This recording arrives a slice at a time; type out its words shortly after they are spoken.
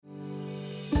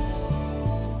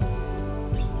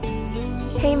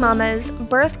Hey mamas,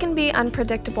 birth can be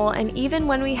unpredictable, and even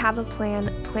when we have a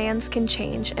plan, plans can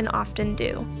change and often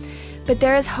do. But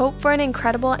there is hope for an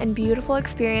incredible and beautiful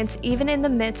experience even in the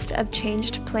midst of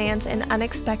changed plans and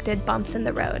unexpected bumps in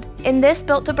the road. In this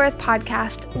Built to Birth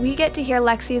podcast, we get to hear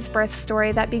Lexi's birth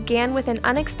story that began with an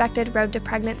unexpected road to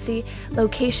pregnancy,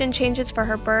 location changes for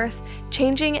her birth,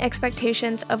 changing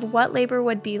expectations of what labor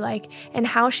would be like, and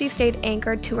how she stayed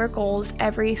anchored to her goals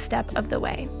every step of the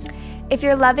way. If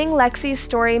you're loving Lexi's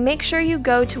story, make sure you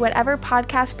go to whatever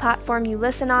podcast platform you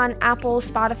listen on, Apple,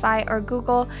 Spotify, or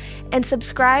Google, and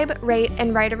subscribe, rate,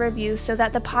 and write a review so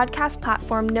that the podcast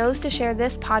platform knows to share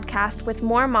this podcast with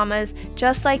more mamas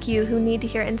just like you who need to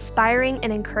hear inspiring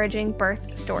and encouraging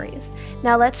birth stories.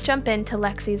 Now let's jump into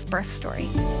Lexi's birth story.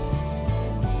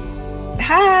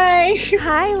 Hi.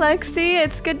 Hi, Lexi.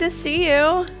 It's good to see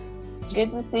you.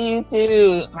 Good to see you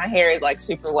too. My hair is like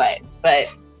super wet, but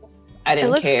I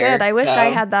didn't care. It looks good. I wish I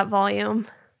had that volume.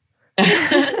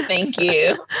 Thank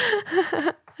you.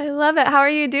 I love it. How are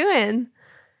you doing?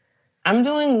 I'm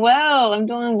doing well.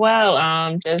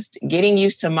 Just getting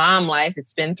used to mom life.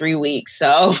 It's been 3 weeks,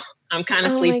 so I'm kind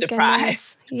of sleep deprived.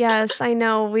 Goodness. Yes, I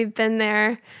know. We've been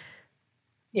there.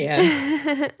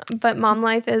 Yeah. But mom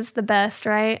life is the best,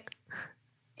 right?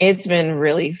 It's been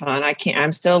really fun.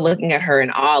 I'm still looking at her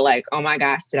in awe, like, oh my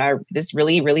gosh, this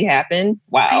really happen?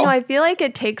 Wow. I know. I feel like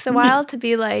it takes a while to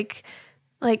be like,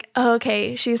 oh,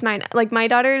 okay, she's mine. Like my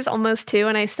daughter's almost 2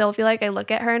 and I still feel like I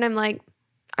look at her and I'm like,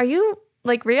 are you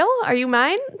like real? Are you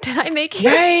mine? Did I make you?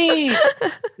 Right.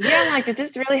 Yeah. I'm like, did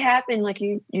this really happen? Like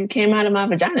you came out of my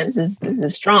vagina. This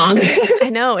is strong.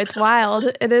 I know. It's wild.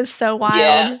 It is so wild.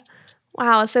 Yeah.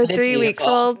 Wow. So It's 3 weeks.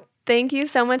 beautiful. Well, thank you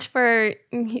so much for,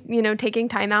 taking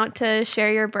time out to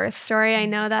share your birth story. I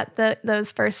know that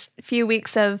those first few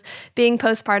weeks of being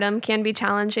postpartum can be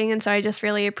challenging. And so I just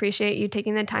really appreciate you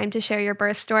taking the time to share your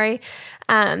birth story.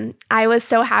 I was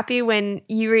so happy when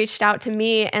you reached out to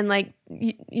me and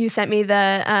you sent me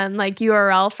the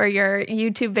URL for your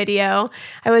YouTube video.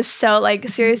 I was so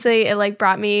seriously, it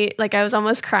brought me, I was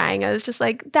almost crying. I was just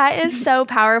like, that is so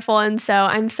powerful. And so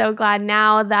I'm so glad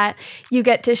now that you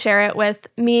get to share it with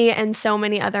me and so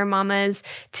many other mamas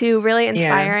to really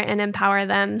inspire and empower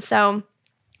them. So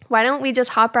why don't we just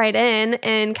hop right in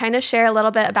and kind of share a little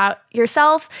bit about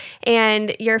yourself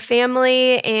and your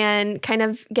family and kind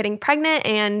of getting pregnant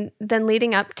and then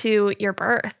leading up to your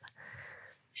birth?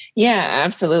 Yeah,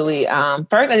 absolutely.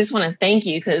 First, I just want to thank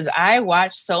you because I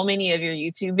watched so many of your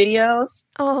YouTube videos.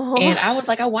 Oh. And I was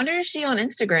like, I wonder if she's on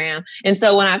Instagram. And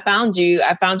so when I found you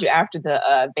after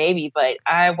the baby, but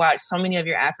I watched so many of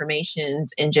your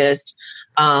affirmations and just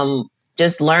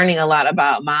learning a lot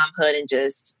about momhood and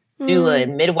just doula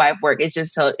and midwife work.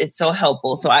 It's so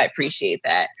helpful. So I appreciate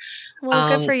that.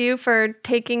 Well, good for you for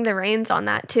taking the reins on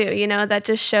that too. That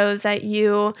just shows that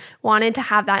you wanted to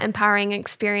have that empowering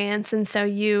experience. And so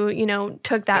you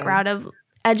took that route of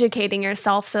educating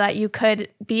yourself so that you could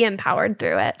be empowered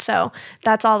through it. So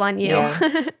that's all on you.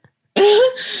 Yeah.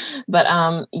 But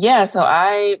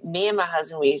so me and my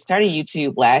husband, we started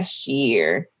YouTube last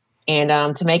year.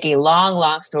 And to make a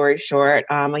long story short,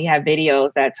 we have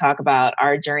videos that talk about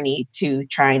our journey to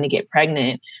trying to get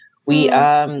pregnant. We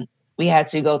had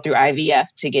to go through IVF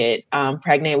to get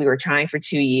pregnant. We were trying for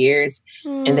 2 years.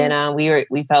 And then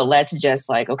we felt led to just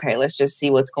okay, let's just see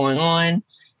what's going on.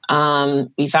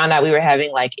 We found out we were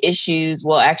having issues.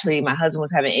 Well, actually, my husband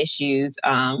was having issues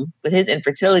with his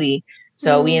infertility.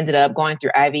 So we ended up going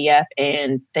through IVF,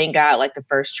 and thank God, the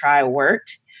first try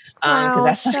worked. Because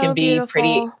that stuff can be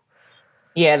pretty...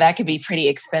 Yeah, that could be pretty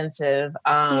expensive.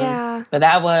 But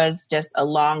that was just a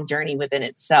long journey within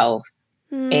itself.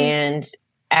 And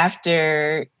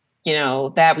after,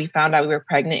 that, we found out we were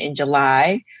pregnant in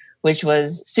July, which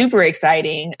was super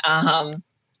exciting. And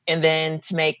then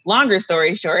to make longer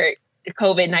story short,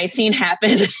 COVID-19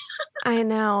 happened. I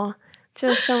know.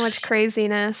 Just so much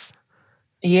craziness.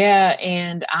 Yeah.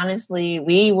 And honestly,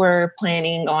 we were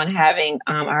planning on having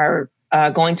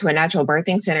going to a natural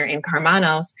birthing center in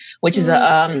Carmanos, which is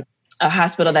a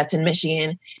hospital that's in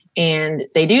Michigan, and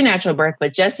they do natural birth,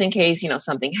 but just in case,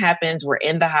 something happens, we're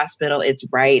in the hospital. It's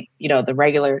right, the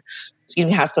regular,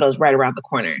 hospital is right around the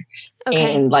corner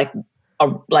and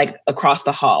across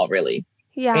the hall, really.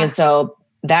 Yeah. And so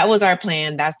that was our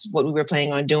plan. That's what we were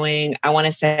planning on doing. I want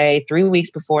to say 3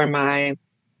 weeks before my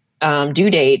due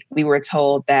date, we were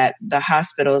told that the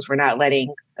hospitals were not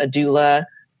letting a doula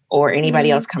or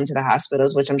anybody else come to the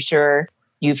hospitals, which I'm sure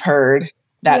you've heard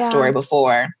that story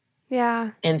before. Yeah.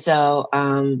 And so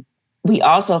we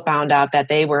also found out that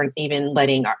they weren't even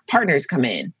letting our partners come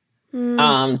in.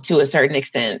 To a certain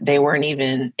extent. They weren't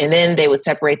even, and then they would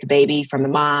separate the baby from the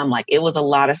mom. Like it was a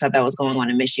lot of stuff that was going on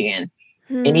in Michigan.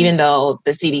 And even though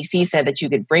the CDC said that you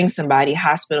could bring somebody,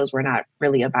 hospitals were not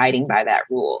really abiding by that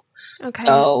rule. Okay.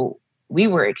 So we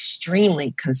were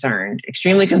extremely concerned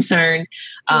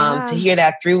to hear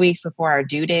that 3 weeks before our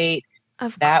due date.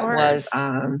 That was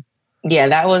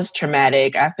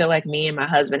traumatic. I feel like me and my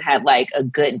husband had like a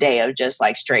good day of just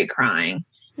like straight crying.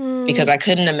 Because I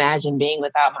couldn't imagine being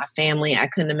without my family. I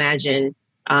couldn't imagine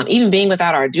even being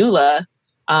without our doula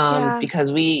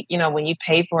because we, when you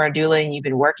pay for a doula and you've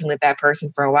been working with that person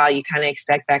for a while, you kind of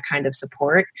expect that kind of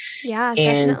support. Yeah,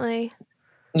 definitely.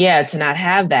 Yeah, to not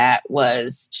have that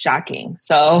was shocking.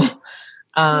 So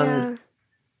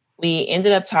we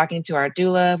ended up talking to our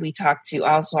doula. We talked to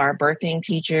also our birthing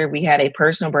teacher. We had a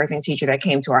personal birthing teacher that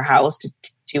came to our house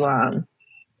to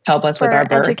help us with our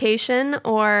birth. Education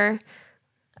or...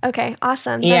 Okay,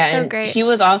 awesome. Yeah, That's so great. She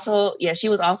was also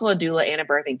a doula and a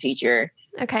birthing teacher.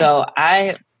 Okay. So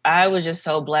I was just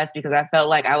so blessed because I felt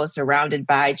like I was surrounded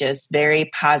by just very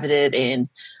positive and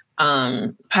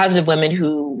positive women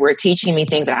who were teaching me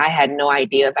things that I had no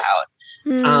idea about.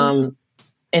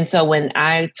 And so when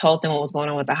I told them what was going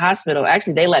on with the hospital,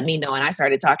 actually they let me know, and I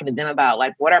started talking to them about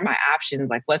like, what are my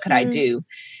options? Like, what could I do?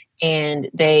 And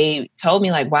they told me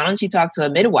like, why don't you talk to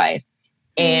a midwife?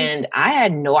 And I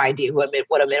had no idea what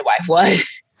a midwife was.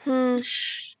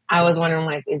 I was wondering,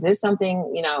 like, is this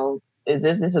something, is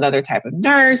this just another type of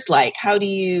nurse? Like, how do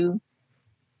you,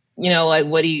 like,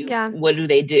 what do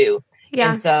they do?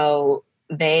 Yeah. And so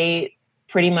they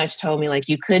pretty much told me, like,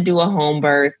 you could do a home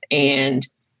birth, and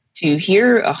to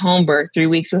hear a home birth 3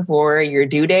 weeks before your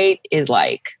due date is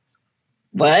like,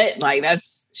 what? Like,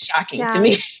 that's shocking to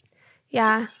me.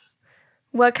 Yeah.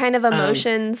 What kind of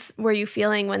emotions were you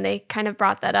feeling when they kind of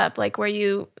brought that up? Like, were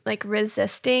you like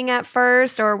resisting at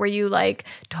first, or were you like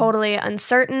totally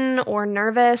uncertain or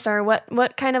nervous, or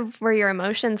what kind of were your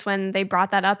emotions when they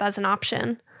brought that up as an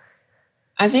option?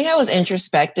 I think I was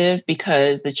introspective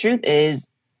because the truth is,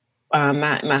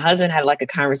 my husband had like a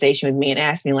conversation with me and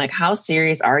asked me like, how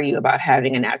serious are you about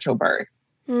having a natural birth?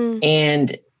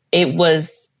 And it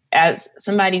was, as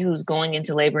somebody who's going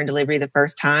into labor and delivery the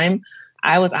first time,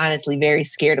 I was honestly very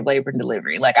scared of labor and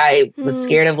delivery. Like I was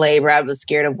scared of labor. I was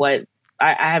scared of what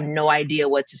I have no idea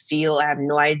what to feel. I have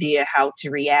no idea how to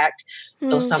react.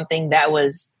 So something that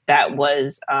was,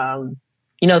 kind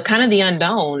of the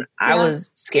unknown, I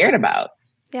was scared about.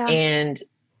 Yeah. And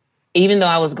even though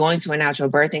I was going to a natural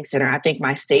birthing center, I think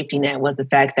my safety net was the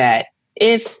fact that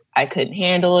if I couldn't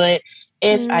handle it,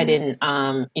 if I didn't,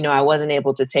 I wasn't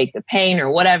able to take the pain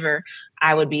or whatever,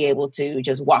 I would be able to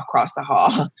just walk across the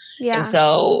hall. Yeah. And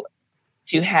so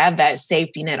to have that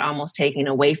safety net almost taken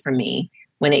away from me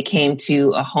when it came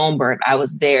to a home birth, I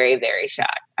was very, very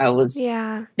shocked. I was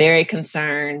very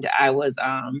concerned. I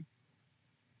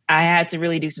had to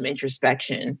really do some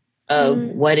introspection of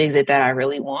what is it that I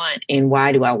really want and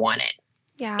why do I want it?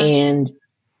 Yeah. And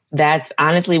that's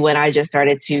honestly when I just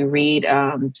started to read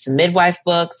some midwife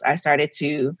books. I started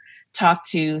to talk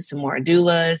to some more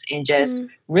doulas and just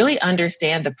really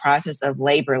understand the process of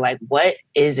labor. Like, what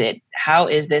is it? How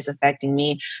is this affecting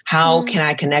me? How can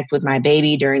I connect with my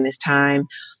baby during this time?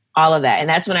 All of that. And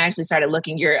that's when I actually started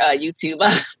looking your YouTube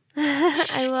up.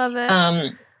 I love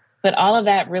it. But all of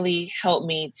that really helped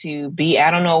me to be,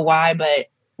 I don't know why, but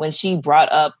when she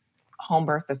brought up home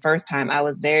birth the first time, I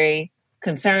was very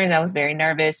concerned. I was very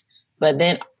nervous. But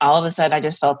then all of a sudden, I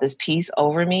just felt this peace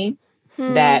over me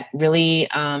that really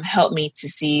helped me to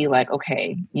see like,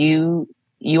 okay, you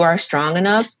are strong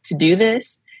enough to do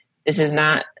this. This is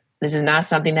not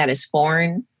something that is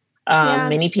foreign.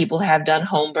 Many people have done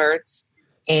home births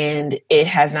and it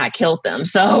has not killed them.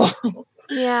 So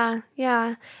yeah.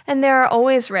 And there are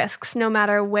always risks no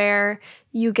matter where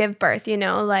you give birth,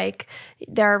 like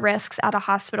there are risks at a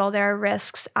hospital, there are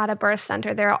risks at a birth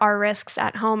center, there are risks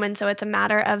at home. And so it's a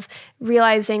matter of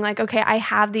realizing like, okay, I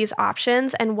have these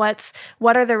options and what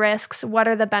are the risks? What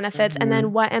are the benefits? And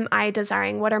then what am I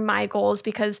desiring? What are my goals?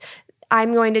 Because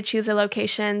I'm going to choose a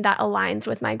location that aligns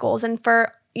with my goals. And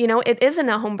for, it isn't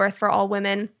a home birth for all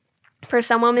women. For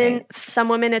some women,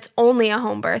 it's only a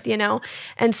home birth,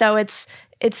 And so it's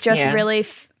just really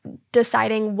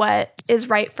deciding what is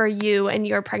right for you and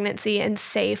your pregnancy and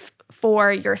safe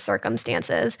for your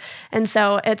circumstances. And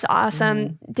so it's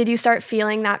awesome. Did you start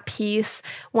feeling that peace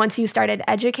once you started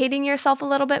educating yourself a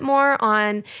little bit more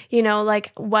on,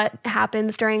 like what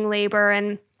happens during labor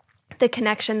and the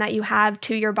connection that you have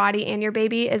to your body and your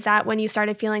baby? Is that when you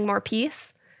started feeling more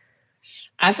peace?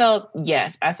 I felt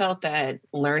that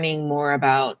learning more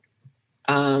about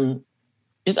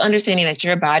just understanding that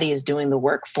your body is doing the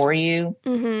work for you,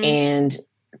 and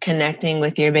connecting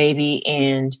with your baby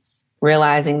and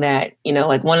realizing that, you know,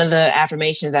 like one of the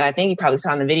affirmations that I think you probably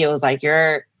saw in the video was like,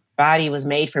 your body was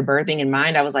made for birthing in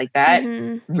mind. I was like, that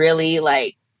really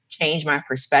like changed my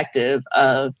perspective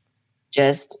of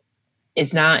just,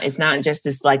 it's not just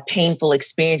this like painful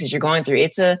experience that you're going through.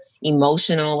 It's a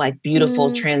emotional, like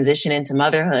beautiful transition into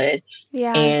motherhood.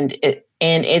 Yeah. And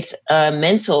it's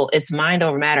it's mind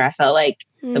over matter. I felt like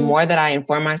the more that I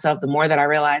inform myself, the more that I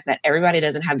realize that everybody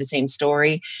doesn't have the same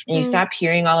story, and you stop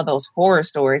hearing all of those horror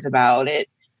stories about it.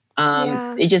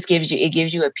 It just gives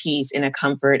you a peace and a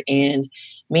comfort. And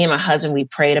me and my husband, we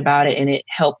prayed about it, and it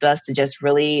helped us to just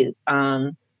really,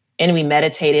 and we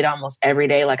meditated almost every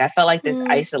day. Like I felt like this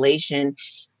isolation,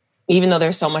 even though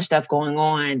there's so much stuff going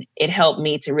on, it helped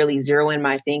me to really zero in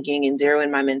my thinking and zero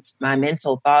in my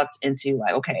mental thoughts into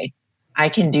like, okay, I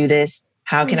can do this.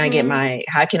 How can I get my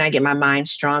mind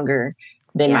stronger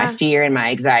than my fear and my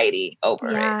anxiety over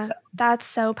it? So. That's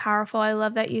so powerful. I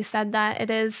love that you said that. It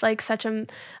is like such a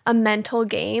mental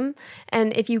game.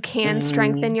 And if you can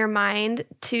strengthen your mind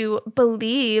to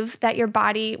believe that your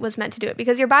body was meant to do it,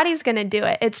 because your body's going to do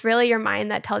it. It's really your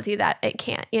mind that tells you that it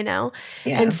can't, you know?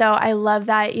 Yeah. And so I love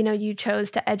that, you know, you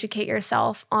chose to educate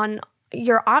yourself on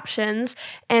your options,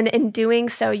 and in doing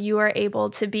so you are able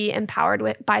to be empowered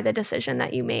by the decision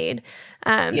that you made,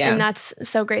 and that's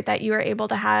so great that you were able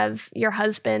to have your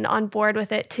husband on board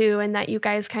with it too, and that you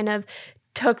guys kind of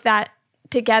took that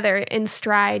together in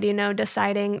stride, you know,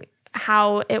 deciding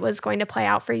how it was going to play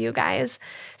out for you guys.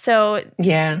 So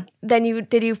then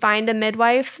did you find a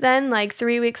midwife then, like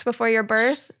 3 weeks before your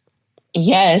birth?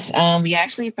 Yes, we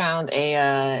actually found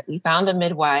a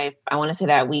midwife, I want to say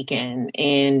that weekend,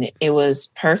 and it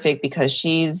was perfect because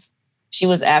she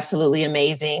was absolutely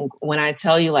amazing. When I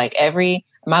tell you, like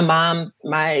my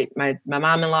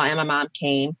mom-in-law and my mom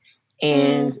came,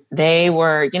 and they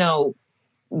were, you know,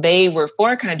 they were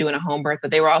for kind of doing a home birth,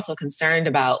 but they were also concerned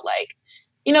about like,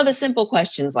 you know, the simple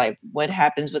questions like what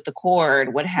happens with the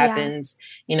cord, what happens,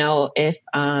 you know, if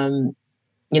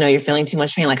you know, you're feeling too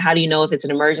much pain. Like, how do you know if it's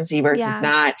an emergency versus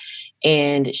not?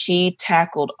 And she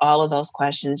tackled all of those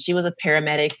questions. She was a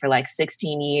paramedic for like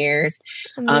 16 years.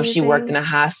 She worked in a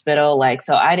hospital. Like,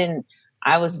 so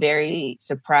I was very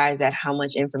surprised at how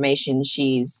much information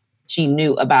she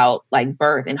knew about like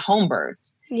birth and home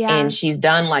birth. Yeah. And she's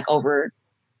done like over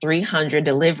 300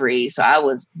 deliveries. So I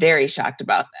was very shocked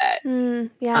about that.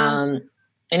 And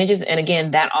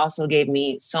again, that also gave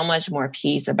me so much more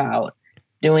peace about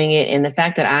doing it. And the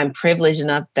fact that I'm privileged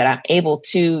enough that I'm able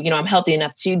to, you know, I'm healthy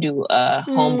enough to do a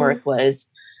home birth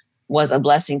was a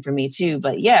blessing for me too.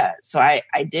 But yeah, so I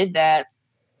did that.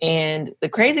 And the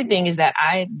crazy thing is that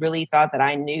I really thought that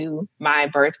I knew my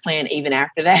birth plan even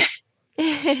after that.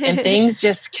 And things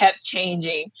just kept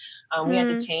changing. We had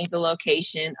to change the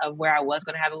location of where I was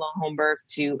going to have a little home birth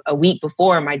to a week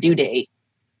before my due date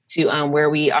to where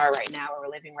we are right now, where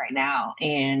we're living right now.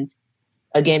 And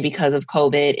again, because of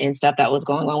COVID and stuff that was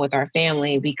going on with our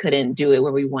family, we couldn't do it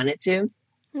where we wanted to.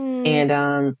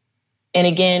 And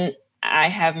again, I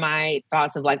have my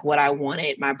thoughts of like what I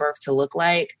wanted my birth to look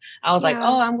like. I was like,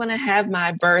 oh, I'm going to have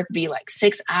my birth be like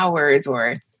 6 hours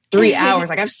or 3 hours.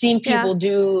 Like I've seen people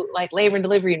do like labor and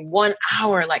delivery in 1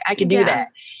 hour. Like I could do that.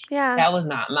 Yeah. That was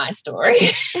not my story.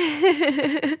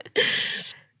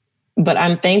 But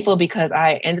I'm thankful because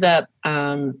I ended up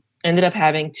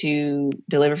having to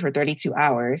deliver for 32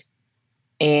 hours.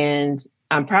 And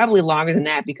I'm probably longer than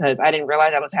that because I didn't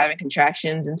realize I was having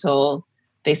contractions until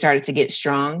they started to get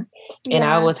strong. And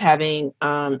I was having,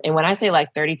 and when I say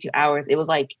like 32 hours, it was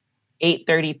like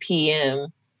 8:30 p.m.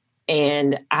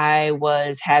 And I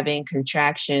was having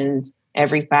contractions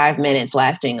every 5 minutes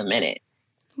lasting a minute.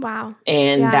 Wow.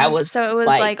 And that was so it was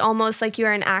like almost like you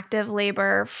were in active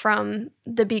labor from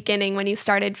the beginning when you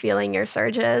started feeling your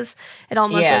surges. It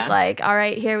almost was like, all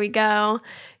right, here we go.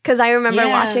 Because I remember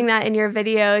watching that in your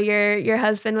video, your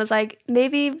husband was like,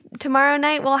 maybe tomorrow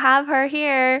night we'll have her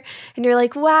here. And you're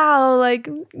like, wow, like,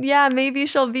 yeah, maybe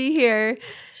she'll be here.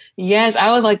 Yes,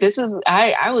 I was like,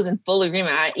 I was in full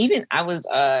agreement.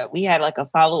 We had like a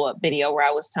follow-up video where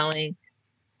I was telling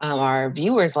our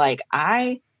viewers, like,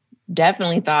 I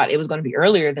definitely thought it was going to be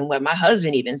earlier than what my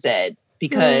husband even said,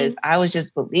 because I was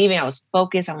just believing, I was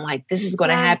focused. I'm like, this is going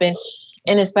to happen.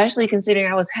 And especially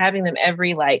considering I was having them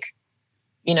every 5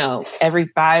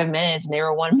 minutes and they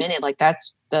were 1 minute, like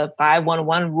that's the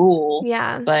 5-1-1 rule.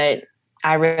 Yeah. But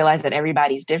I realized that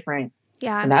everybody's different.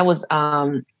 Yeah. And that was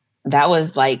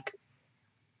like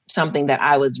something that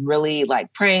I was really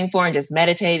like praying for and just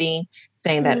meditating,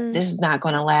 saying that this is not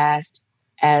going to last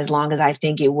as long as I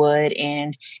think it would.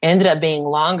 And it ended up being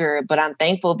longer, but I'm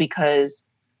thankful because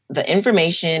the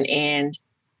information and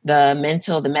the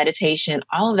meditation,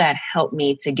 all of that helped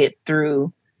me to get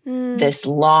through this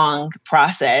long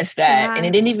process and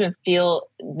it didn't even feel,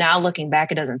 now looking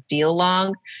back, it doesn't feel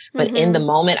long, but in the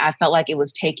moment I felt like it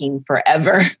was taking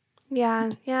forever. Yeah.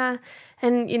 Yeah.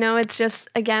 And, it's just,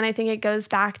 again, I think it goes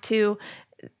back to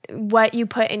what you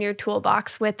put in your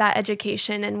toolbox with that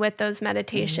education and with those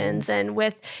meditations and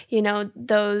with,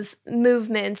 those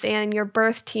movements and your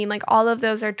birth team. Like all of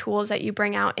those are tools that you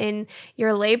bring out in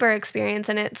your labor experience.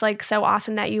 And it's like so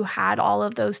awesome that you had all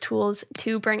of those tools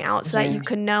to bring out so that you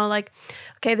could know like,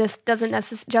 okay, this doesn't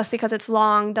necessarily, just because it's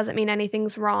long doesn't mean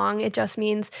anything's wrong. It just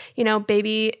means,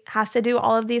 baby has to do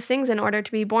all of these things in order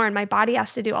to be born. My body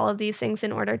has to do all of these things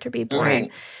in order to be born.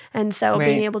 Right. And so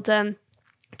being able to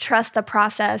trust the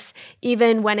process,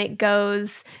 even when it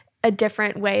goes a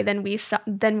different way than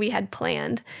we had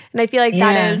planned. And I feel like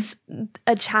that is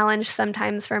a challenge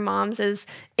sometimes for moms, is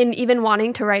in even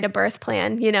wanting to write a birth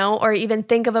plan, or even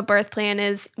think of a birth plan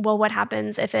is, well, what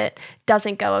happens if it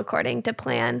doesn't go according to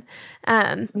plan?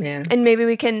 And maybe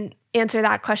we can answer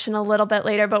that question a little bit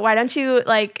later, but why don't you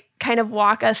kind of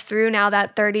walk us through now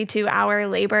that 32-hour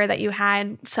labor that you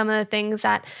had, some of the things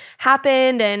that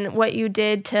happened and what you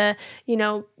did to,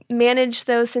 manage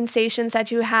those sensations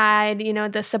that you had,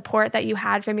 the support that you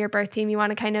had from your birth team. You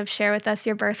want to kind of share with us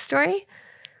your birth story?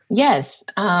 Yes.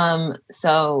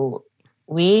 So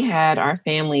we had our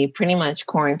family pretty much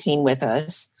quarantined with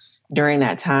us during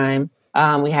that time.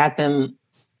 We had them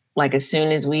as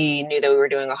soon as we knew that we were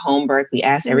doing a home birth, we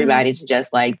asked everybody to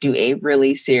just do a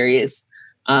really serious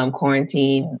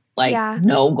quarantine,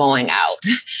 no going out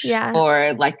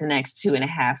for the next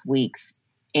 2.5 weeks.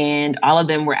 And all of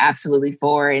them were absolutely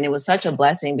for it. And it was such a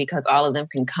blessing because all of them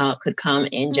could come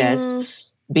and just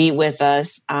be with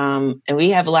us. And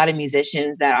we have a lot of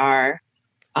musicians that are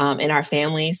in our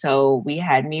family. So we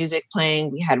had music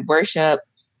playing, we had worship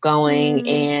going,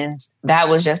 and that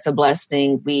was just a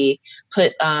blessing. We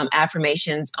put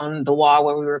affirmations on the wall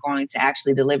where we were going to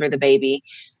actually deliver the baby.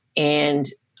 And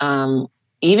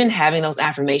even having those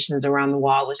affirmations around the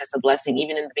wall was just a blessing,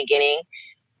 even in the beginning.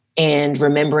 And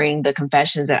remembering the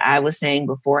confessions that I was saying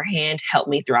beforehand helped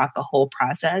me throughout the whole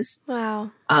process.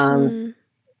 Wow. And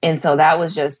so that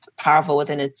was just powerful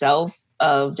within itself,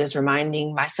 of just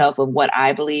reminding myself of what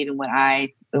I believe and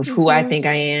of who I think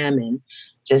I am, and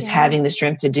just having the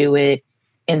strength to do it.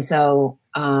 And so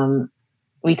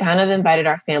we kind of invited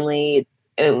our family.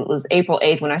 It was April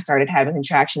 8th when I started having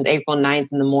contractions. April 9th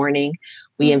in the morning,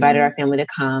 we invited our family to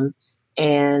come.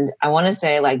 And I want to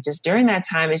say, just during that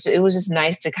time, it was just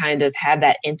nice to kind of have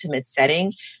that intimate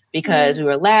setting, because we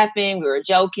were laughing, we were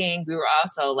joking. We were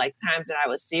also times that I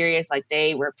was serious,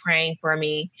 they were praying for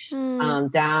me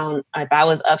down. If I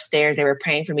was upstairs, they were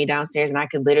praying for me downstairs, and I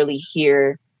could literally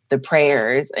hear the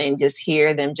prayers and just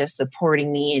hear them just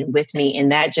supporting me and with me. And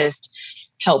that just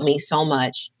helped me so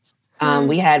much.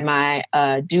 We had my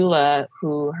doula,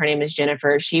 who her name is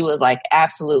Jennifer. She was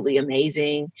absolutely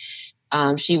amazing.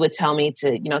 She would tell me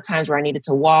to, times where I needed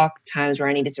to walk, times where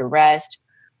I needed to rest,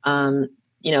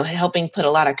 helping put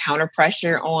a lot of counter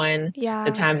pressure on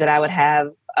the times that I would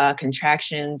have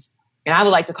contractions. And I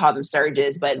would like to call them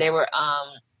surges, but they were,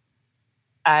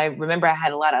 I remember I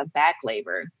had a lot of back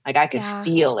labor. I could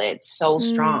feel it so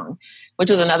strong, which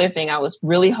was another thing I was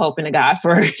really hoping to God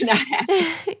for not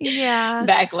having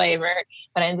back labor.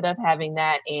 But I ended up having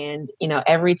that. And,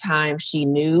 every time she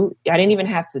knew, I didn't even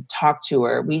have to talk to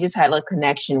her. We just had a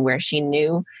connection where she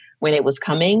knew when it was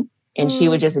coming, and she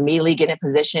would just immediately get in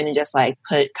position and just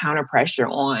put counter pressure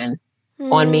on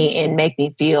me and make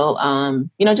me feel,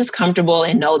 just comfortable,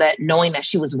 and knowing that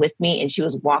she was with me and she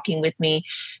was walking with me.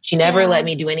 She never let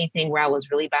me do anything where I was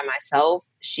really by myself.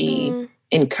 She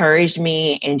encouraged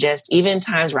me, and just even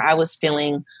times where I was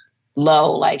feeling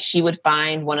low, she would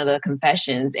find one of the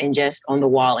confessions and just on the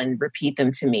wall and repeat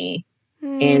them to me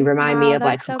and remind me of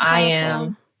who I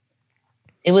am.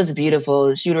 It was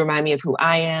beautiful. She would remind me of who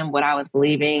I am, what I was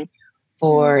believing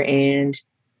for, and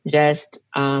just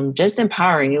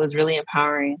empowering. It was really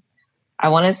empowering. I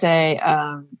want to say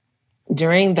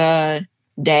during the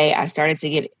day, I started to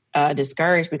get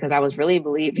discouraged because I was really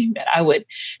believing that I would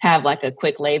have a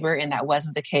quick labor, and that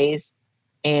wasn't the case.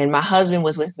 And my husband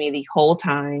was with me the whole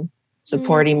time,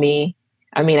 supporting me.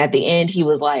 I mean, at the end, he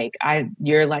was like,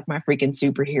 you're my freaking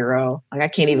superhero. I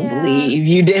can't even believe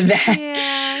you did that.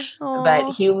 Yeah.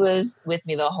 But he was with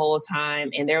me the whole time.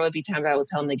 And there would be times I would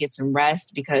tell him to get some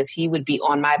rest, because he would be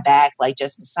on my back,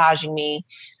 just massaging me,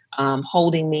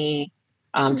 holding me.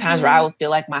 Times where I would feel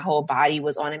like my whole body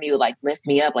was on him. He would lift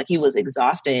me up, he was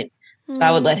exhausted. So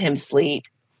I would let him sleep.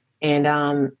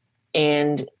 And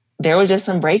there were just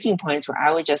some breaking points where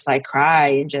I would just like cry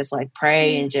and just like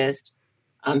pray and just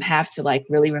have to like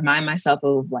really remind myself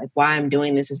of like why I'm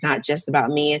doing this. It's not just about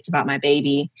me. It's about my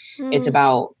baby. It's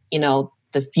about, you know,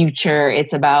 the future.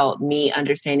 It's about me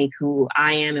understanding who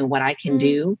I am and what I can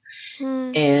do.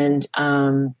 And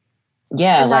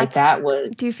yeah, and like that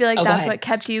was. Do you feel like that's what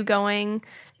kept you going?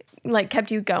 Like kept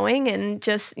you going and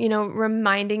just, you know,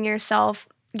 reminding yourself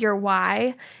your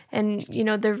why and, you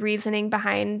know, the reasoning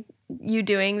behind you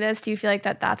doing this? Do you feel like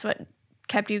that's what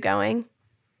kept you going?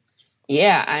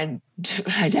 Yeah, I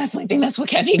definitely think that's what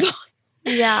kept me going.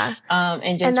 Yeah.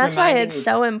 And that's why it's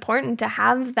so important to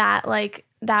have that, like,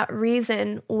 that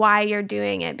reason why you're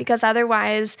doing it, because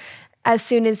otherwise, as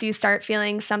soon as you start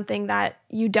feeling something that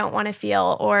you don't want to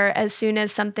feel, or as soon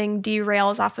as something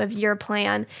derails off of your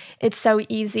plan, it's so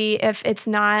easy, if it's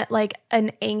not like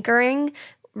an anchoring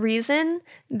reason,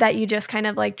 that you just kind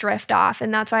of like drift off.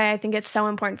 And that's why I think it's so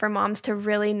important for moms to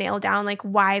really nail down like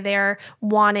why they're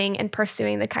wanting and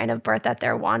pursuing the kind of birth that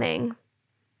they're wanting.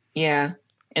 Yeah.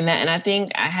 And I think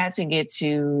I had to get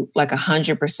to like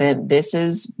 100%. This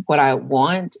is what I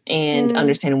want, and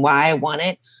understand why I want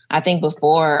it. I think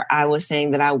before I was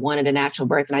saying that I wanted a natural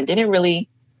birth, and I didn't really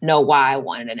know why I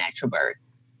wanted a natural birth.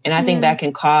 And I think that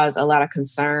can cause a lot of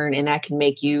concern, and that can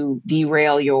make you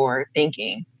derail your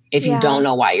thinking if you don't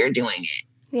know why you're doing it.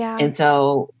 Yeah. And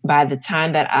so by the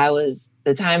time that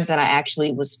the times that I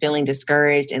actually was feeling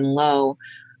discouraged and low,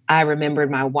 I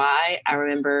remembered my why. I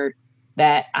remembered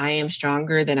that I am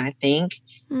stronger than I think.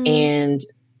 And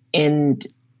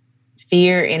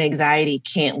fear and anxiety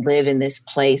can't live in this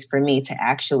place for me to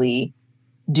actually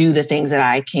do the things that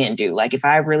I can't do. Like if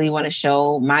I really want to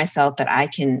show myself that I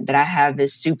have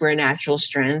this supernatural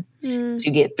strength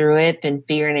to get through it, then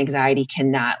fear and anxiety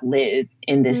cannot live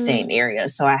in this same area.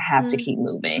 So I have to keep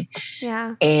moving.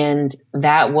 Yeah. And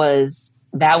that was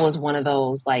one of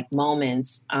those like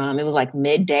moments. It was like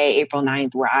midday, April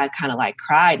 9th, where I kind of like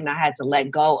cried, and I had to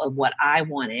let go of what I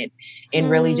wanted and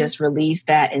really just release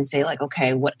that and say like,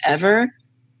 okay, whatever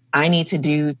I need to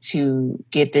do to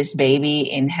get this baby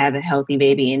and have a healthy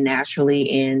baby and naturally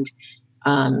and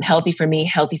healthy for me,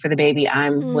 healthy for the baby,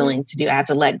 I'm willing to do. I have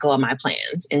to let go of my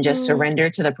plans and just surrender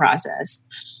to the process.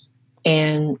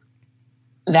 And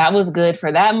that was good for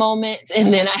that moment.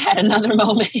 And then I had another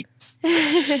moment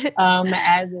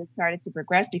as it started to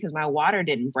progress, because my water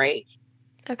didn't break.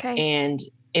 Okay. And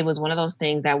it was one of those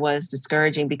things that was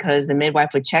discouraging, because the midwife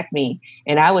would check me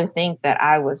and I would think that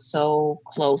I was so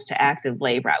close to active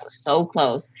labor. I was so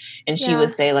close. And she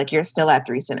would say like, you're still at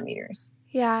 3 centimeters.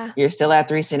 Yeah. You're still at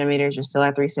 3 centimeters. You're still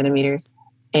at 3 centimeters.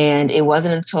 And it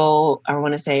wasn't until I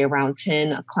want to say around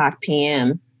 10 o'clock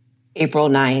PM, April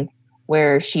 9th,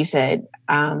 where she said,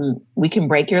 we can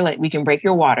break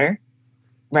your water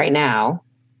right now,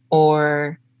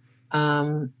 or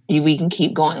we can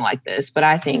keep going like this, but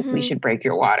I think we should break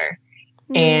your water.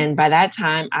 And by that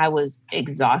time I was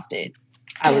exhausted.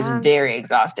 I was very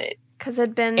exhausted. Because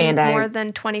it'd been more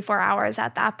than 24 hours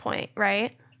at that point,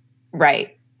 right?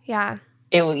 Right. Yeah.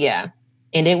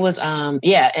 And it was, and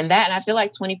I feel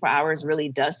like 24 hours really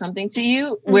does something to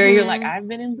you, where you're like, I've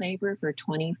been in labor for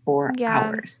 24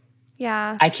 hours.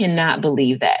 Yeah. I cannot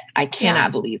believe that. I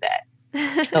cannot believe that.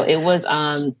 So it was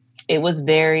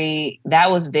very,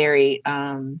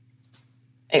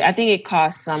 I think it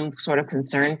caused some sort of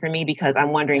concern for me, because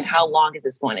I'm wondering, how long is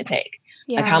this going to take?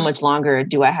 Like, how much longer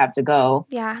do I have to go?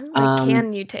 Yeah. Like,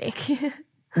 can you take?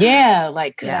 Yeah.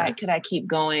 Like, could I keep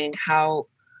going? How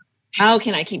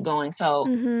can I keep going? So,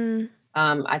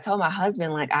 I told my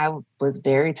husband, like, I was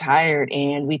very tired,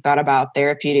 and we thought about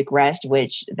therapeutic rest,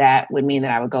 which that would mean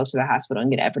that I would go to the hospital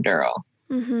and get epidural.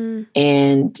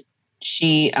 And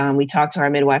we talked to our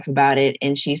midwife about it,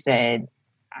 and she said,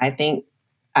 I think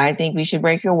we should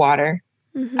break your water.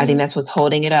 I think that's what's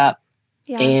holding it up.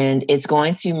 Yeah. And it's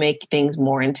going to make things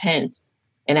more intense.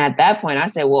 And at that point I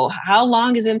said, well, how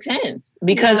long is intense?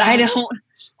 Because I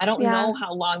don't know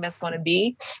how long that's going to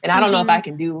be. And I don't know if I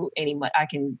can do I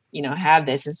can, have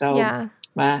this. And so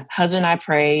my husband and I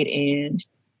prayed, and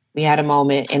we had a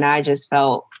moment, and I just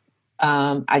felt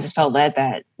led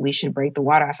that we should break the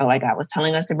water. I felt like God was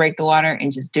telling us to break the water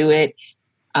and just do it.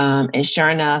 And sure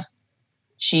enough,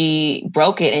 she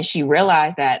broke it, and she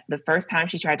realized that the first time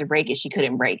she tried to break it, she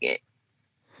couldn't break it.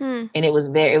 And it was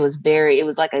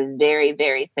like a very,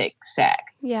 very thick sack.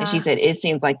 Yeah. And she said, it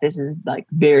seems like this is like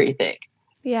very thick.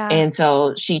 Yeah. And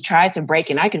so she tried to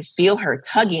break it, and I could feel her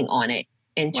tugging on it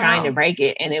and trying to break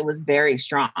it. And it was very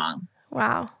strong.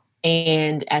 Wow.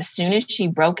 And as soon as she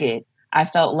broke it, I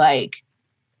felt like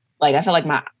like, I felt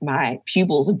like my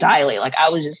pupils dilate. Like I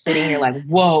was just sitting here like,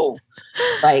 whoa,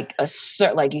 like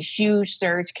like a huge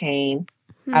surge came.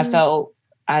 I Hmm. felt,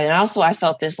 and also I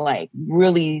felt this like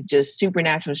really just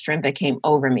supernatural strength that came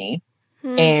over me.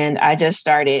 Hmm. And I just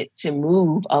started to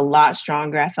move a lot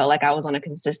stronger. I felt like I was on a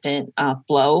consistent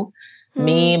flow. Hmm.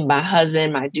 Me, my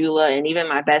husband, my doula, and even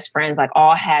my best friends, like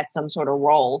all had some sort of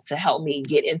role to help me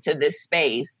get into this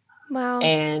space. Wow.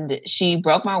 And she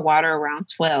broke my water around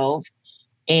 12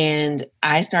 and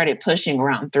I started pushing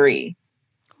around 3.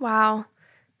 Wow.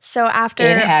 So It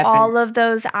after happened. all of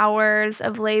those hours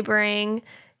of laboring,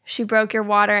 she broke your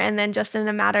water, and then just in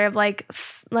a matter of like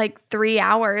 3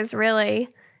 hours, really,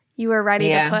 you were ready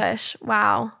to Yeah. push.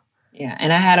 Wow. Yeah.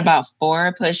 And I had about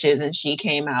 4 pushes and she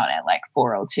came out at like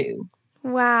 4:02.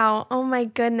 Wow. Oh my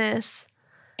goodness.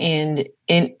 And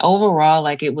overall,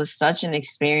 like it was such an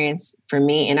experience for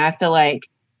me. And I feel like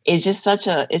it's such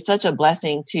a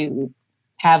blessing to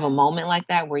have a moment like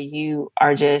that where you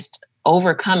are just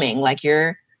overcoming, like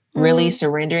you're really Mm-hmm.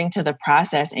 surrendering to the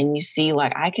process and you see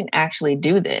like I can actually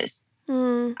do this.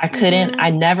 Mm-hmm. I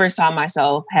never saw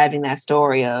myself having that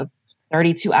story of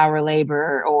 32-hour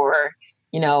labor or,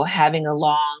 having a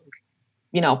long,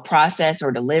 process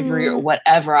or delivery or Mm.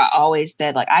 whatever. I always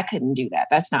said like I couldn't do that.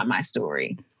 That's not my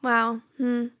story. Wow.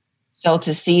 Mm. So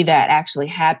to see that actually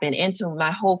happen and to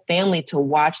my whole family to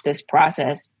watch this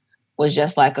process was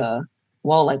just like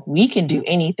well, like we can do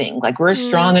anything. Like we're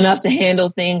strong Mm. enough to handle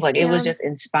things. Like it was Yeah. just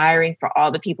inspiring for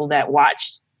all the people that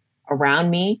watched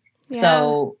around me. Yeah.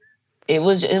 So it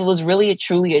was really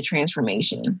truly a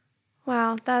transformation.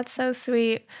 Wow. That's so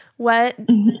sweet. Where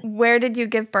did you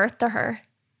give birth to her?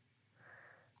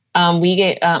 We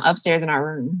get upstairs in our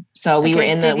room. So Okay.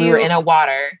 we were in a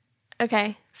water.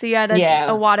 Okay. So you had a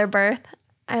Yeah. water birth.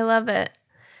 I love it.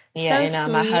 Yeah, So and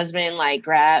sweet.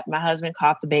 my husband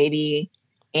caught the baby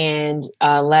and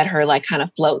let her like kind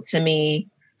of float to me,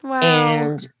 Wow.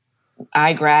 and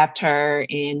I grabbed her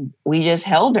and we just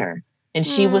held her. And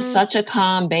she was Mm. such a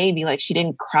calm baby, like she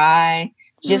didn't cry.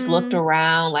 She just looked Mm.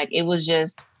 around, like it was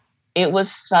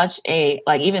such a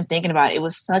like even thinking about it, it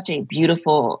was such a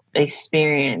beautiful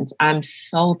experience. I'm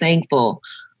so thankful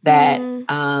that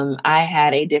Mm. I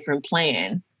had a different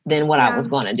plan than what I Yeah. was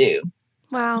going to do.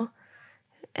 Wow.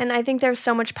 And I think there's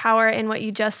so much power in what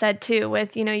you just said too,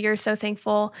 with, you're so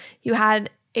thankful you had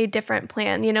a different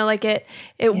plan. Like it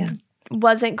Yeah.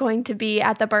 wasn't going to be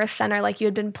at the birth center like you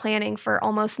had been planning for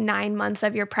almost 9 months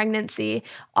of your pregnancy.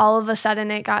 All of a sudden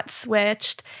it got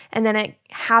switched, and then it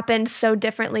happened so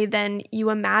differently than you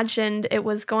imagined it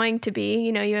was going to be.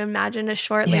 You imagined a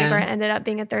short labor, Yeah. it ended up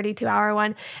being a 32-hour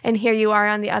one. And here you are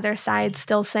on the other side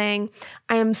still saying,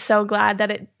 I am so glad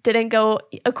that it didn't go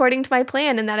according to my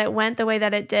plan and that it went the way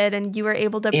that it did. And you were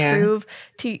able to Yeah. prove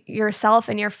to yourself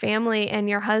and your family and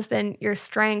your husband your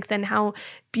strength and how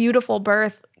beautiful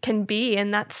birth can be.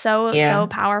 And that's so, Yeah. so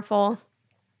powerful.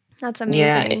 That's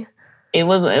Yeah. amazing. It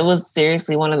was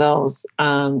seriously one of those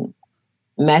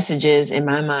messages in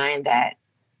my mind that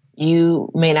you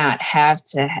may not have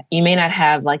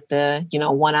like the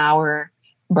 1 hour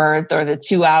birth or the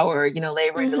 2 hour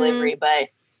labor and Mm-hmm. delivery, but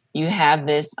you have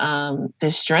this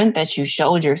strength that you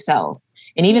showed yourself.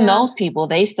 And even Yeah. those people,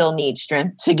 they still need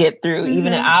strength to get through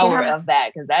even an Mm-hmm. hour Yeah. of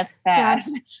that, because that's Yeah.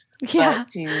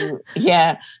 fast.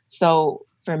 Yeah. So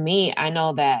for me, I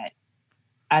know that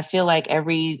I feel like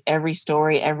every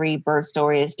story, every birth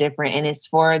story is different, and it's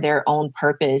for their own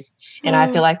purpose. And I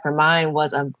feel Mm. like for mine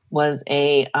was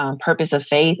a purpose of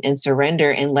faith and surrender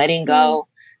and letting Mm. go.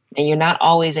 And you're not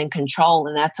always in control,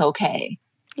 and that's okay.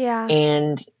 Yeah.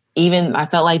 And even I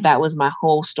felt like that was my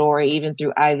whole story, even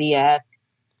through IVF,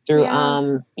 through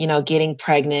Yeah. getting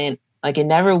pregnant. Like it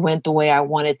never went the way I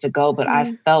wanted to go, but I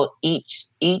Mm. felt each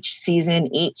season,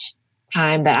 each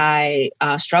time that I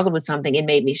struggled with something, it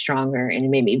made me stronger and it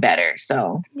made me better.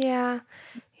 So Yeah.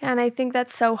 Yeah, and I think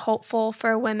that's so hopeful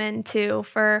for women too,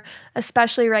 for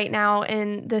especially right now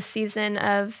in this season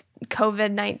of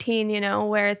COVID-19,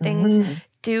 where things mhm.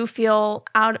 do feel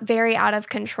very out of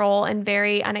control and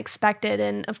very unexpected.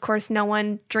 And of course, no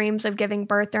one dreams of giving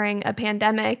birth during a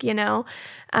pandemic, Oh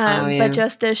but yeah,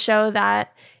 just to show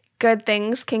that good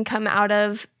things can come out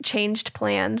of changed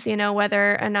plans,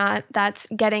 whether or not that's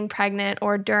getting pregnant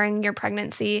or during your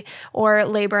pregnancy or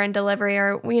labor and delivery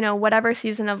or, whatever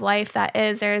season of life that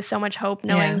is, there is so much hope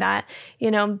knowing yeah.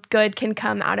 that, good can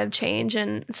come out of change.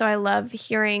 And so I love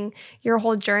hearing your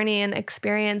whole journey and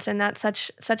experience. And that's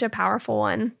such a powerful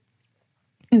one.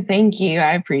 Thank you.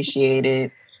 I appreciate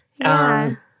it.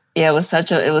 Yeah. Yeah, it was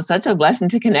such a blessing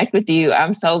to connect with you.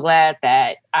 I'm so glad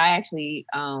that I actually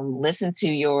listened to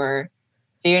your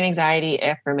fear and anxiety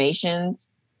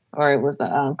affirmations or it was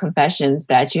the confessions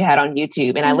that you had on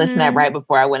YouTube. And I listened to that right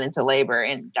before I went into labor,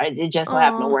 and it just so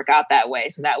happened to work out that way.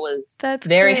 So that was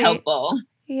very helpful.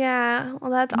 Yeah.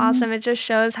 Well, that's awesome. It just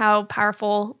shows how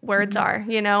powerful words are,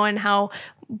 you know, and how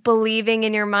believing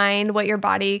in your mind what your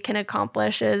body can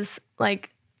accomplish is like,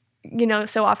 you know,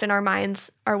 so often our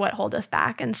minds are what hold us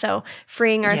back. And so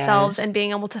freeing ourselves and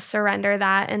being able to surrender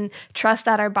that and trust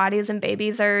that our bodies and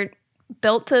babies are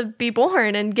built to be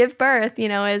born and give birth, you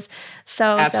know, is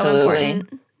so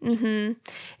important.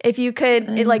 If you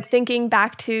could, like thinking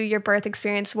back to your birth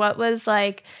experience, what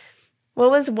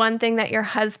was one thing that your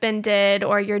husband did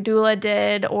or your doula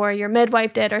did or your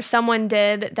midwife did or someone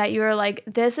did that you were like,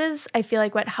 this is, I feel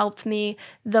like, what helped me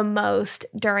the most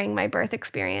during my birth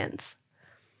experience?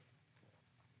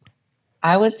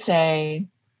 I would say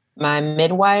my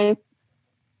midwife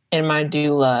and my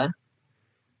doula,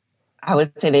 I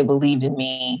would say they believed in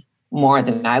me more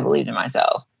than I believed in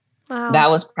myself. Wow. That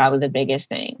was probably the biggest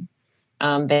thing.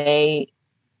 They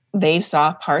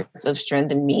saw parts of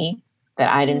strength in me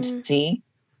that I didn't see.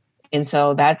 And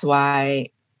so that's why,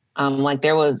 like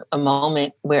there was a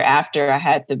moment where after I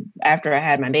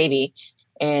had my baby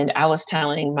and I was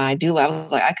telling my doula, I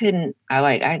was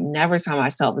like, I never saw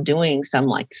myself doing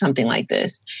something like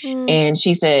this. And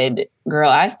she said, girl,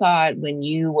 I saw it when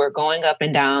you were going up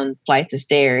and down flights of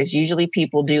stairs. Usually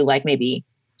people do like maybe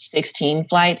 16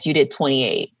 flights. You did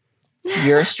 28.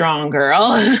 You're a strong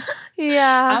girl.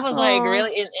 Yeah. I was like,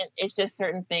 really? And it's just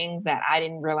certain things that I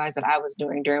didn't realize that I was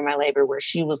doing during my labor where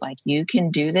she was like, you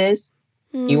can do this.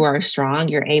 You are strong.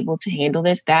 You're able to handle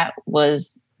this. That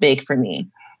was big for me.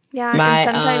 Yeah.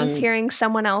 And sometimes hearing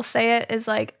someone else say it is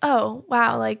like, oh,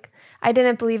 wow. Like I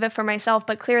didn't believe it for myself,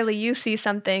 but clearly you see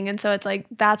something. And so it's like,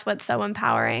 that's what's so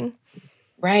empowering.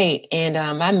 Right. And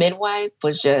my midwife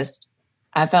was just,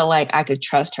 I felt like I could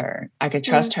trust her. I could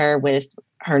trust her with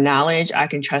her knowledge. I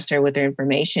can trust her with her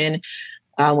information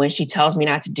when she tells me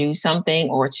not to do something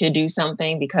or to do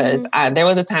something, because there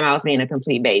was a time I was being a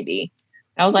complete baby.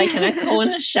 I was like, can I go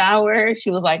in the shower? She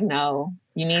was like, no,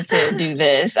 you need to do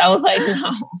this. I was like,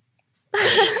 no.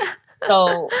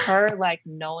 So her like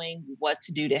knowing what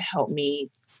to do to help me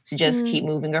to just keep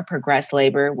moving or progress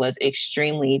labor was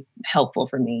extremely helpful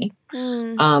for me.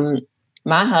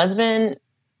 My husband,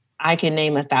 I can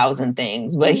name 1,000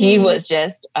 things, but he was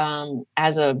just,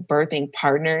 as a birthing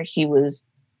partner, he was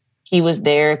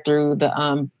there through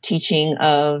the teaching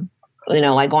of, you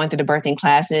know, like going through the birthing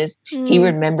classes. He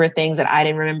remembered things that I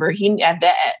didn't remember.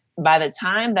 By the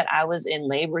time that I was in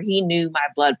labor, he knew my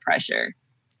blood pressure.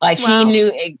 Like he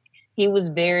knew he was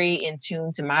very in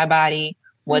tune to my body,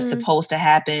 what's supposed to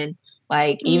happen.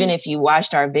 Like, even if you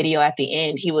watched our video at the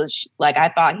end, he was like, I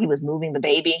thought he was moving the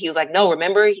baby. He was like, no,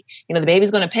 remember, you know, the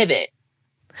baby's going to pivot.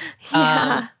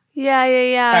 Yeah.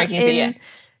 Sorry, can you see?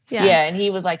 Yeah. And he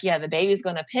was like, yeah, the baby's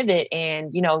going to pivot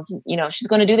and, you know, she's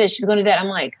going to do this. She's going to do that. I'm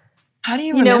like, how do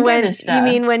you remember this stuff?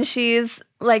 You mean when she's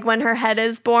like, when her head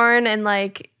is born and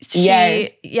like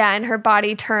and her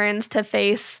body turns to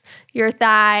face your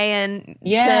thigh and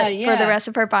for the rest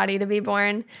of her body to be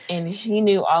born. And he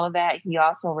knew all of that. He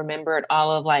also remembered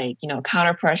all of like, you know,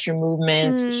 counter pressure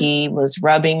movements. He was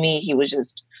rubbing me. He was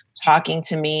just talking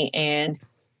to me, and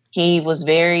he was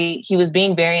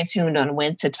being very in tune on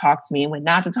when to talk to me and when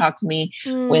not to talk to me,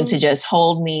 when to just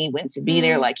hold me, when to be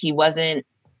there. Like he wasn't,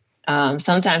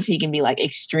 sometimes he can be like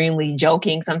extremely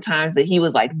joking sometimes, but he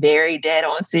was like very dead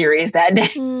on serious that day.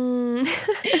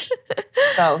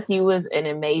 So he was an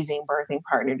amazing birthing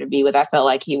partner to be with. I felt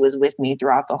like he was with me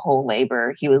throughout the whole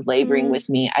labor. He was laboring with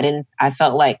me. I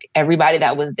felt like everybody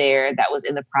that was there, that was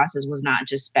in the process, was not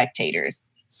just spectators.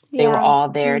 They were all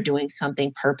there doing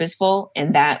something purposeful,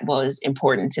 and that was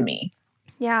important to me.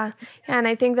 Yeah. And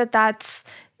I think that that's,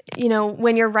 you know,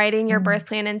 when you're writing your birth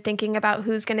plan and thinking about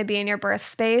who's going to be in your birth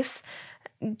space,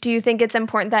 do you think it's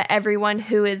important that everyone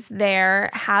who is there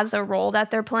has a role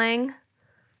that they're playing?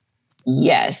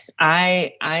 Yes.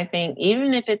 I think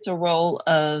even if it's a role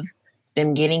of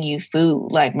them getting you food,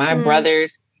 like my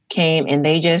brothers came and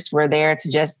they just were there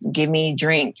to just give me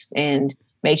drinks and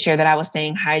make sure that I was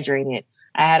staying hydrated.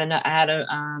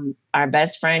 Our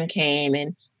best friend came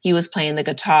and he was playing the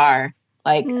guitar.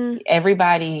 Like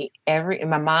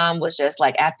my mom was just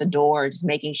like at the door, just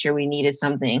making sure we needed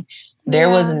something. There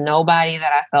was nobody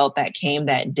that I felt that came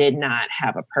that did not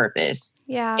have a purpose.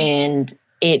 Yeah. And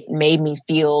it made me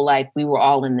feel like we were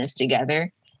all in this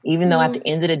together, even though at the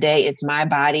end of the day, it's my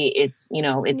body. It's, you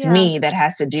know, it's me that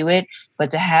has to do it.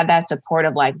 But to have that support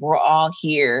of like, we're all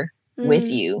here with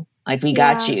you. Like we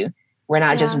got you. We're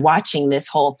not just watching this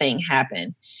whole thing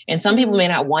happen. And some people may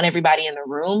not want everybody in the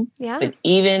room, but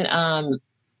even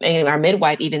our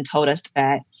midwife even told us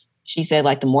that she said,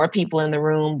 like, the more people in the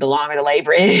room, the longer the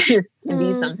labor can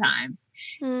be sometimes.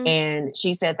 And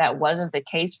she said that wasn't the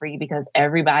case for you because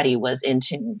everybody was in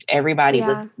tune. Everybody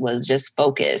was just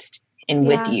focused and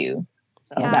with you.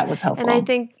 So that was helpful. And I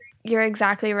think you're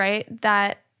exactly right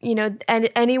that, you know, and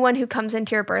anyone who comes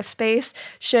into your birth space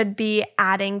should be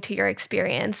adding to your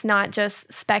experience, not just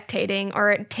spectating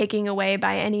or taking away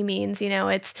by any means. You know,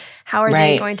 it's how are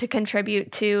they going to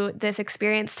contribute to this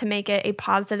experience to make it a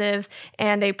positive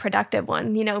and a productive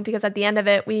one, you know, because at the end of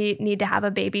it, we need to have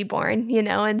a baby born, you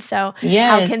know, and so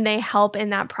how can they help in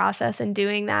that process and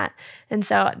doing that? And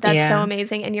so that's so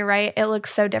amazing. And you're right. It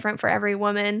looks so different for every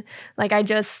woman. Like I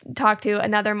just talked to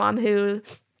another mom who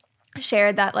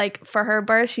shared that like for her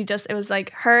birth, it was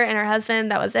like her and her husband,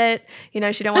 that was it. You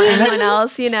know, she didn't want anyone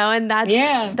else, you know, and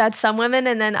that's some women.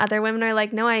 And then other women are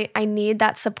like, no, I need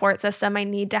that support system. I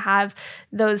need to have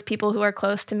those people who are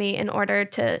close to me in order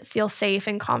to feel safe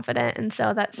and confident. And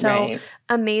so that's so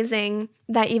amazing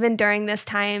that even during this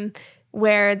time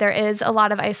where there is a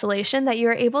lot of isolation that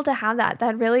you're able to have that.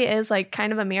 That really is like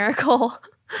kind of a miracle.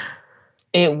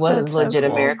 It was legit a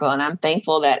miracle. And I'm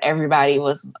thankful that everybody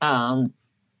was,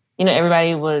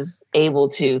 everybody was able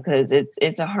to, because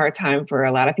it's a hard time for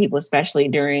a lot of people, especially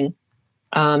during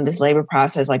this labor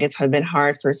process. Like it's been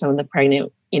hard for some of the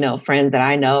pregnant, friends that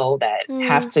I know that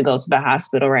have to go to the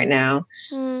hospital right now,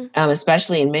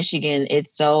 especially in Michigan.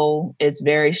 It's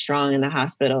very strong in the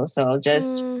hospital. So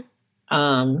just,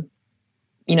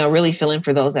 really feeling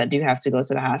for those that do have to go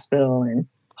to the hospital and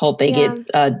hope they get,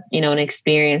 an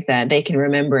experience that they can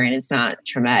remember and it's not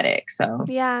traumatic. So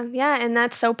yeah. And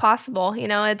that's so possible.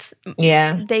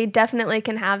 They definitely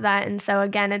can have that. And so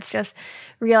again, it's just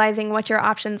realizing what your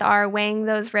options are, weighing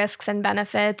those risks and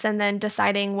benefits, and then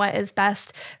deciding what is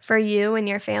best for you and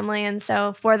your family. And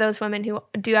so for those women who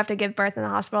do have to give birth in the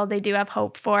hospital, they do have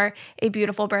hope for a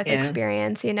beautiful birth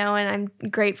experience, and I'm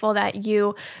grateful that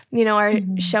you are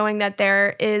showing that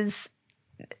there is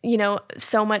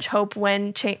so much hope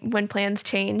when plans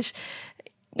change.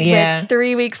 With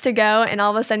 3 weeks to go and all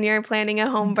of a sudden you're planning a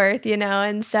home birth,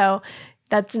 and so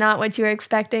that's not what you were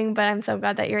expecting, but I'm so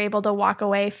glad that you're able to walk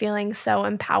away feeling so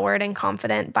empowered and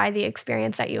confident by the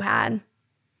experience that you had.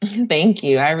 Thank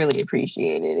you. I really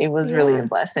appreciate it. It was really a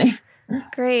blessing.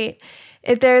 Great.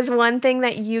 If there's one thing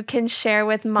that you can share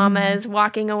with mamas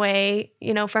walking away,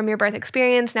 from your birth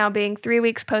experience, now being 3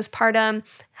 weeks postpartum,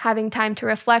 having time to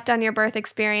reflect on your birth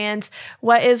experience,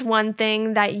 what is one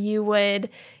thing that you would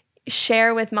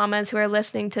share with mamas who are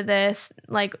listening to this,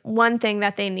 like one thing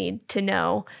that they need to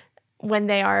know when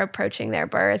they are approaching their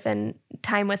birth and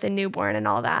time with a newborn and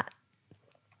all that?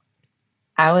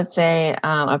 I would say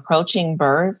approaching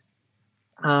birth,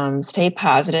 stay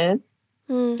positive.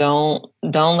 Don't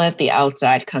let the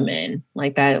outside come in.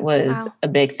 Like that was a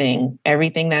big thing.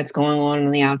 Everything that's going on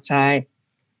the outside,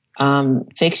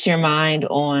 fix your mind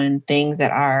on things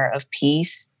that are of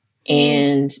peace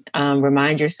and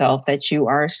remind yourself that you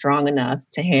are strong enough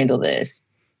to handle this.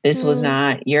 This was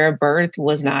not, your birth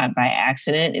was not by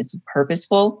accident. It's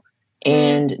purposeful.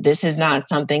 And this is not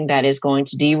something that is going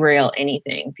to derail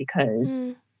anything, because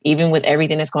even with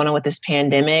everything that's going on with this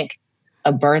pandemic,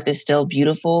 a birth is still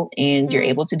beautiful and you're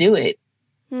able to do it.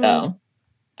 So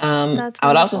I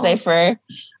would also say for,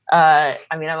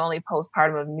 I'm only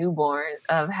postpartum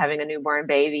of having a newborn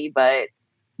baby, but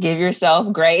give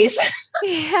yourself grace.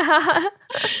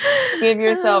 Give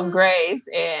yourself grace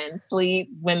and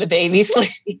sleep when the baby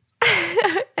sleeps.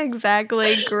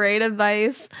 Exactly. Great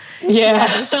advice. Yeah.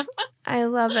 Yes. I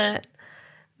love it.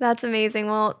 That's amazing.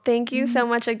 Well, thank you so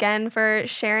much again for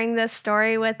sharing this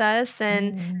story with us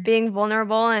and being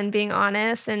vulnerable and being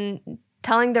honest and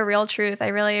telling the real truth. I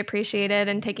really appreciate it,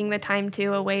 and taking the time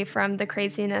away from the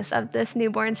craziness of this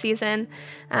newborn season.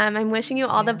 I'm wishing you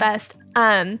all the best.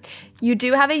 You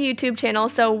do have a YouTube channel.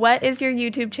 So what is your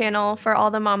YouTube channel for all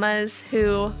the mamas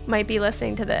who might be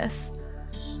listening to this?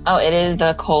 Oh, it is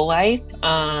the Co-Life.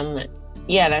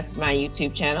 That's my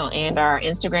YouTube channel, and our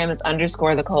Instagram is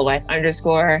 _the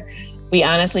Co-Life_. We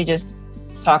honestly just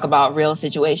talk about real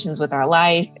situations with our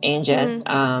life and just,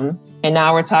 and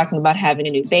now we're talking about having a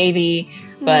new baby,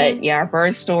 but our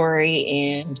birth story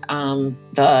and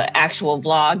the actual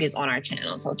vlog is on our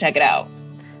channel. So check it out.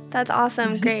 That's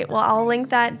awesome. Great. Well, I'll link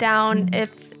that down.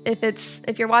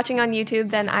 If you're watching on YouTube,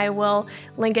 then I will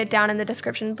link it down in the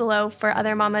description below. For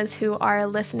other mamas who are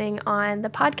listening on the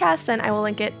podcast, then I will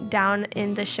link it down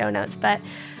in the show notes. But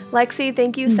Lexi,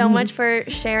 thank you so much for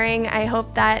sharing. I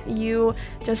hope that you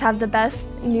just have the best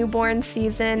newborn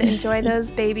season. Enjoy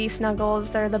those baby snuggles.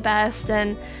 They're the best.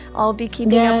 And I'll be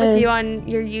keeping up with you on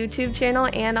your YouTube channel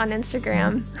and on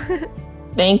Instagram.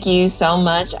 Thank you so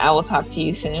much. I will talk to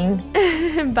you soon.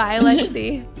 Bye,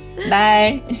 Lexi.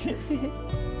 Bye.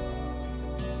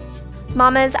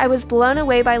 Mamas, I was blown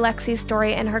away by Lexi's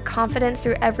story and her confidence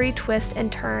through every twist and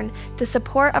turn, the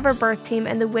support of her birth team,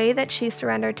 and the way that she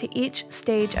surrendered to each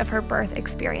stage of her birth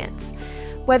experience.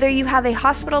 Whether you have a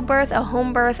hospital birth, a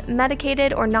home birth,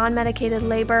 medicated or non-medicated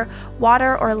labor,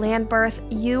 water or land birth,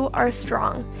 you are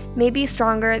strong, maybe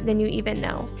stronger than you even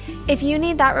know. If you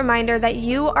need that reminder that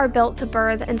you are built to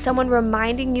birth and someone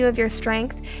reminding you of your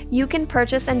strength, you can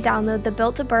purchase and download the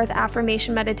Built to Birth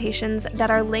affirmation meditations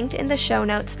that are linked in the show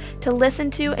notes to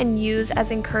listen to and use as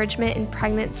encouragement in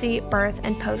pregnancy, birth,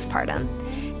 and postpartum.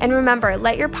 And remember,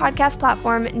 let your podcast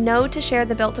platform know to share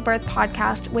the Built to Birth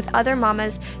podcast with other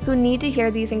mamas who need to hear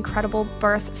these incredible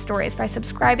birth stories by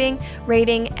subscribing,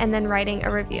 rating, and then writing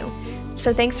a review.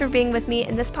 So thanks for being with me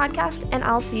in this podcast, and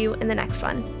I'll see you in the next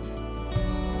one.